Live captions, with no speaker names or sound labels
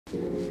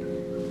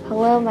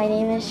Hello, my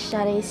name is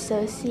Shadae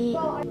Tsosie.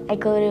 I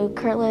go to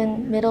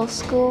Kirtland Middle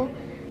School.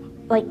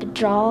 I like to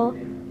draw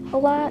a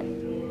lot,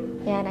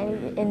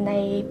 and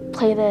I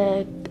play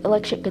the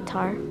electric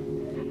guitar.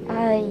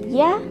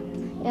 Yeah,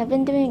 I've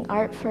been doing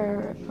art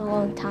for a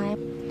long time.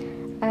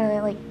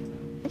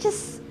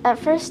 At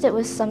first it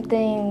was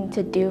something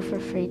to do for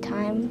free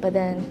time, but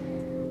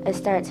then I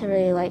started to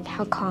really like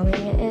how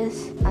calming it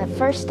is. At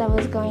first I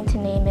was going to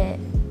name it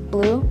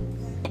Blue.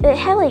 It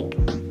had like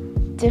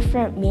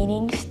different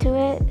meanings to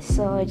it,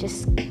 so I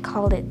just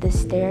called it the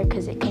stare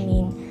because it can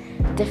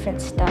mean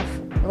different stuff,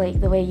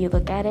 like the way you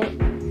look at it.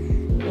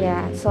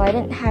 Yeah, so I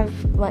didn't have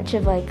much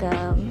of like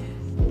a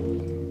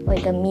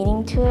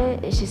meaning to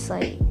it. It's just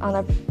like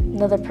on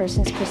another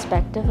person's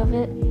perspective of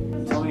it.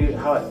 Tell me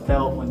how it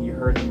felt when you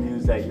heard the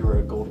news that you were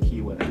a gold key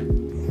winner.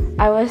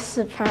 I was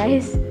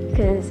surprised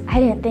because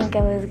I didn't think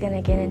I was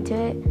gonna get into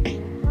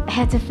it. I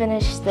had to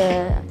finish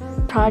the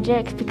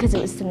project because it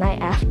was the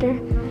night after,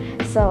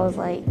 so I was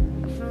like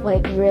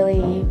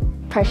really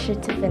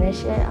pressured to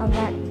finish it on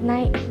that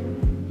night.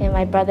 And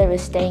my brother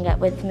was staying up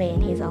with me,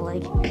 and he's all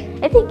like,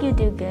 "I think you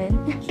do good."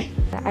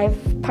 I've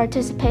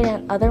participated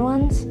in other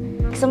ones.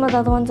 Some of the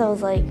other ones I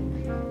was like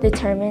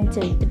determined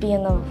to be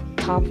in the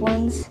top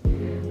ones,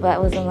 but I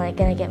wasn't like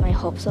gonna get my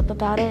hopes up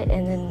about it.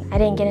 And then I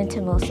didn't get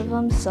into most of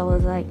them, so I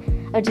was like,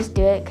 I'll just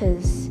do it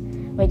because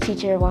my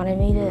teacher wanted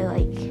me to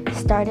like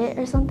start it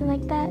or something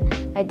like that.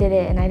 I did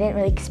it, and I didn't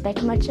really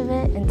expect much of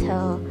it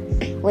until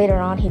later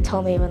on. He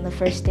told me on the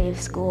first day of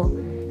school,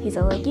 he's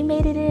all like, "You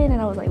made it in,"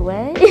 and I was like,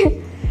 "What?"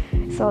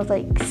 So I was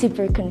like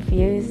super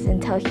confused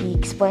until he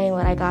explained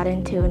what I got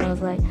into, and I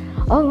was like,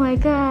 "Oh my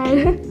god."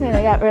 And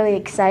I got really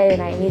excited,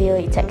 and I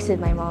immediately texted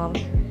my mom,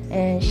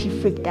 and she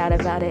freaked out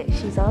about it.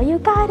 She's all, "You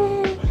got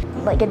it."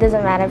 Like, it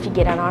doesn't matter if you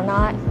get it or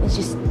not, it's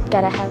just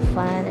gotta have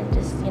fun and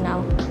just,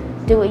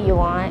 do what you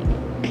want.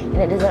 And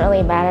it doesn't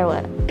really matter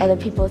what other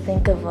people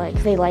think of, like,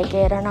 if they like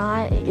it or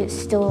not. It's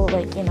still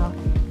like,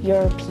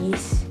 your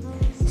piece.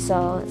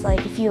 So it's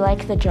like, if you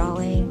like the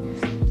drawing,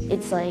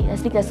 it's like, I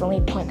think that's the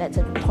only point that's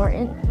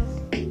important.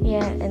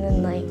 Yeah, and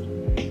then like,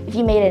 if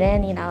you made it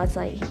in, it's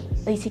like,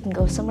 at least you can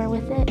go somewhere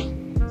with it.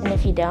 And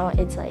if you don't,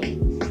 it's like,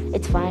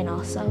 it's fine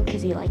also,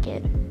 because you like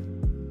it.